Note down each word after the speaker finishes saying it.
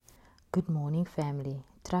Good morning, family.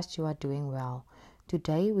 Trust you are doing well.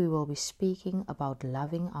 Today we will be speaking about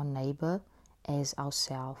loving our neighbor as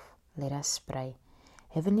ourselves. Let us pray.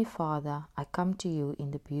 Heavenly Father, I come to you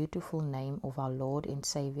in the beautiful name of our Lord and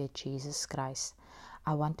Savior Jesus Christ.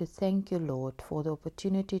 I want to thank you, Lord, for the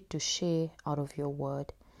opportunity to share out of your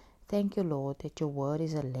word. Thank you, Lord, that your word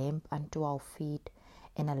is a lamp unto our feet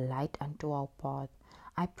and a light unto our path.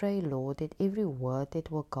 I pray, Lord, that every word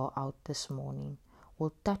that will go out this morning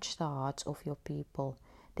will touch the hearts of your people,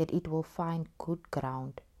 that it will find good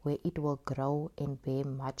ground where it will grow and bear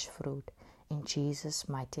much fruit. In Jesus'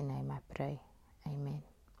 mighty name I pray. Amen.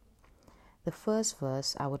 The first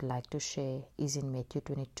verse I would like to share is in Matthew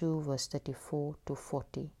 22, verse 34 to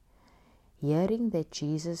 40. Hearing that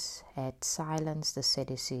Jesus had silenced the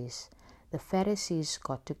Sadducees, the Pharisees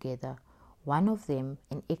got together. One of them,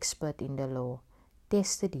 an expert in the law,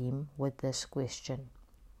 tested him with this question: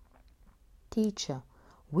 Teacher,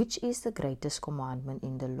 which is the greatest commandment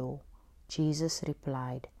in the law? Jesus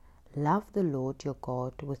replied, Love the Lord your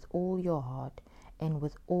God with all your heart and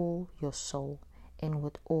with all your soul and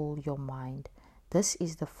with all your mind. This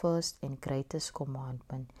is the first and greatest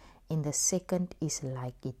commandment, and the second is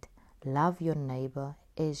like it. Love your neighbor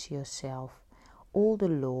as yourself. All the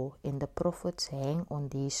law and the prophets hang on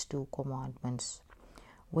these two commandments.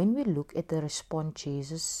 When we look at the response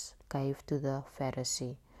Jesus gave to the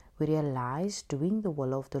Pharisee, we realize doing the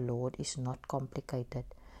will of the Lord is not complicated.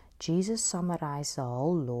 Jesus summarized the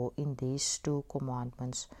whole law in these two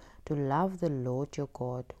commandments: to love the Lord your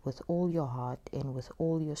God with all your heart and with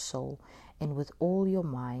all your soul and with all your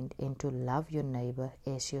mind, and to love your neighbor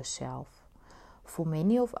as yourself. For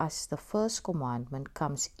many of us, the first commandment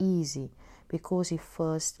comes easy because He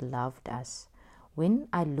first loved us. When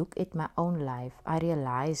I look at my own life, I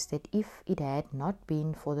realize that if it had not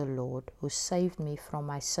been for the Lord who saved me from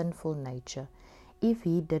my sinful nature, if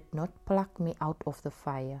He did not pluck me out of the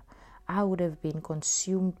fire, I would have been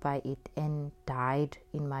consumed by it and died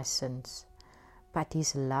in my sins. But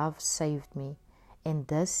His love saved me, and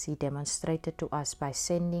this He demonstrated to us by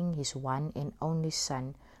sending His one and only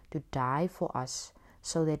Son to die for us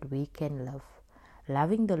so that we can live.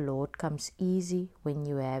 Loving the Lord comes easy when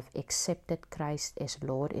you have accepted Christ as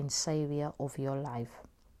Lord and Savior of your life,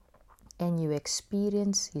 and you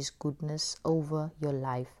experience His goodness over your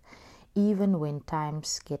life, even when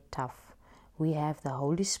times get tough. We have the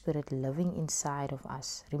Holy Spirit living inside of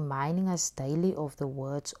us, reminding us daily of the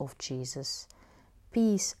words of Jesus.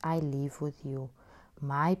 Peace I leave with you,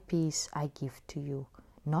 my peace I give to you.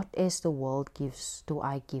 Not as the world gives do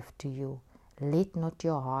I give to you. Let not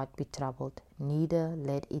your heart be troubled, neither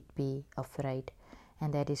let it be afraid.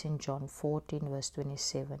 And that is in John 14, verse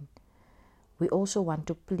 27. We also want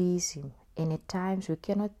to please Him, and at times we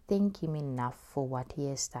cannot thank Him enough for what He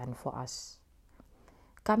has done for us.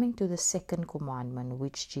 Coming to the second commandment,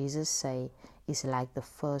 which Jesus say is like the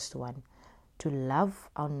first one, to love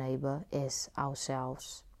our neighbor as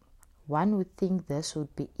ourselves. One would think this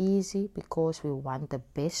would be easy because we want the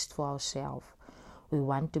best for ourselves. We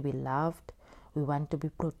want to be loved, we want to be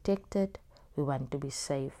protected, we want to be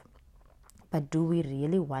safe. But do we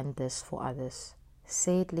really want this for others?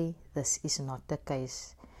 Sadly, this is not the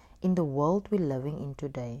case. In the world we're living in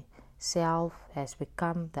today, self has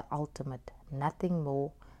become the ultimate, nothing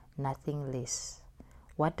more, nothing less.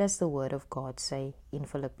 What does the Word of God say in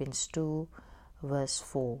Philippians 2, verse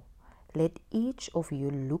 4? Let each of you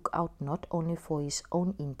look out not only for his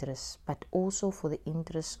own interests, but also for the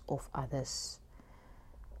interests of others.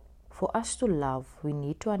 For us to love, we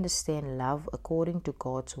need to understand love according to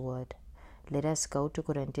God's Word. Let us go to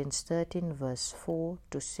Corinthians 13, verse 4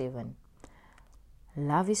 to 7.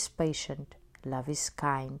 Love is patient, love is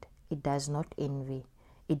kind, it does not envy,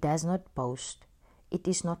 it does not boast, it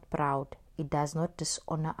is not proud, it does not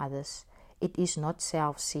dishonor others, it is not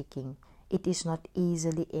self-seeking, it is not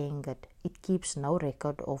easily angered, it keeps no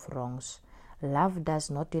record of wrongs. Love does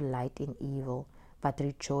not delight in evil, but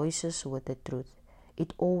rejoices with the truth.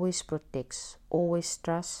 It always protects, always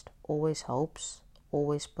trusts, always hopes,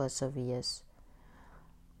 always perseveres.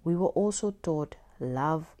 We were also taught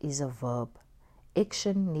love is a verb.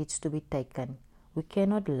 Action needs to be taken. We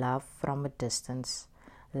cannot love from a distance.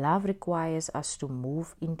 Love requires us to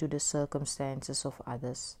move into the circumstances of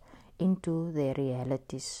others, into their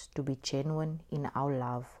realities, to be genuine in our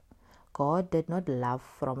love. God did not love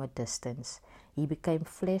from a distance. He became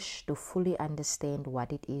flesh to fully understand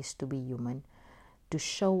what it is to be human, to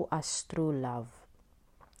show us true love.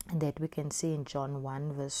 And that we can see in John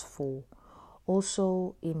 1, verse 4.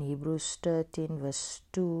 Also in Hebrews 13, verse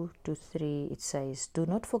 2 to 3, it says, Do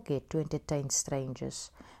not forget to entertain strangers,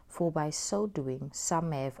 for by so doing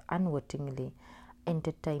some have unwittingly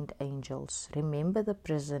entertained angels. Remember the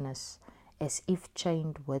prisoners as if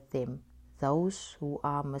chained with them, those who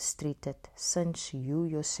are mistreated, since you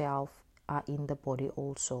yourself are in the body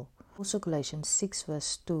also. Also Galatians 6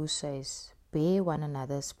 verse 2 says, bear one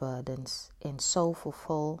another's burdens and so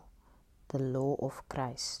fulfill the law of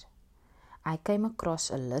Christ. I came across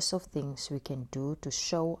a list of things we can do to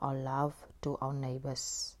show our love to our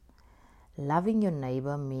neighbors. Loving your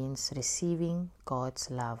neighbor means receiving God's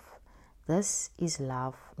love. This is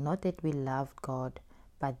love, not that we loved God,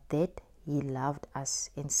 but that He loved us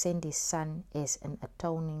and sent His Son as an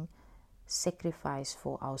atoning sacrifice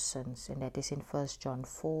for our sins. And that is in 1 John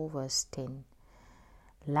 4 verse 10.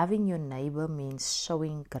 Loving your neighbor means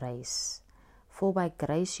showing grace. For by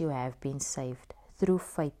grace you have been saved, through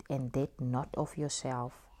faith, and that not of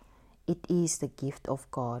yourself. It is the gift of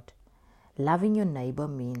God. Loving your neighbor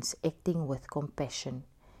means acting with compassion.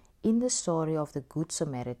 In the story of the Good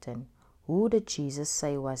Samaritan, who did Jesus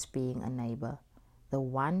say was being a neighbor? The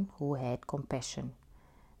one who had compassion.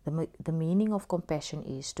 The meaning of compassion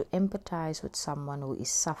is to empathize with someone who is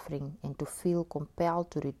suffering and to feel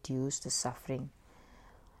compelled to reduce the suffering.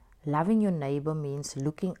 Loving your neighbor means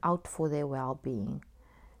looking out for their well-being.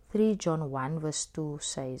 3 John 1 verse 2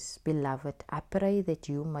 says, Beloved, I pray that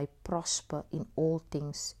you may prosper in all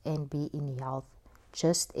things and be in health,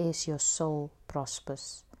 just as your soul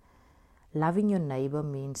prospers. Loving your neighbor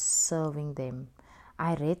means serving them.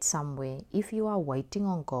 I read somewhere, if you are waiting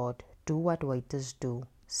on God, do what waiters do,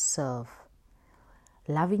 serve.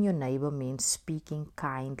 Loving your neighbor means speaking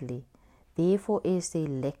kindly. Therefore, as the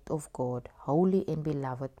elect of God, holy and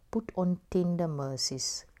beloved, put on tender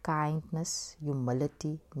mercies, kindness,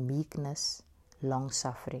 humility, meekness,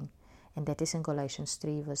 long-suffering. And that is in Galatians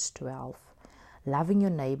 3 verse 12. Loving your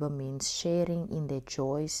neighbor means sharing in their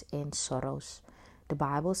joys and sorrows. The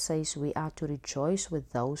Bible says we are to rejoice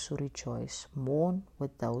with those who rejoice, mourn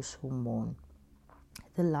with those who mourn.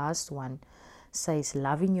 The last one says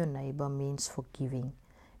loving your neighbor means forgiving,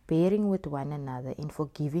 bearing with one another and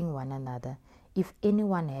forgiving one another. If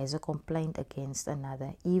anyone has a complaint against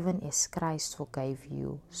another, even as Christ forgave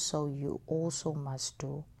you, so you also must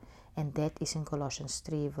do. And that is in Colossians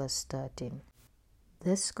 3 verse 13.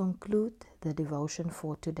 This concludes the devotion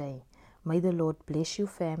for today. May the Lord bless you,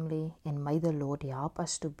 family, and may the Lord help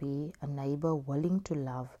us to be a neighbor willing to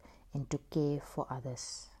love and to care for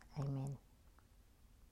others. Amen.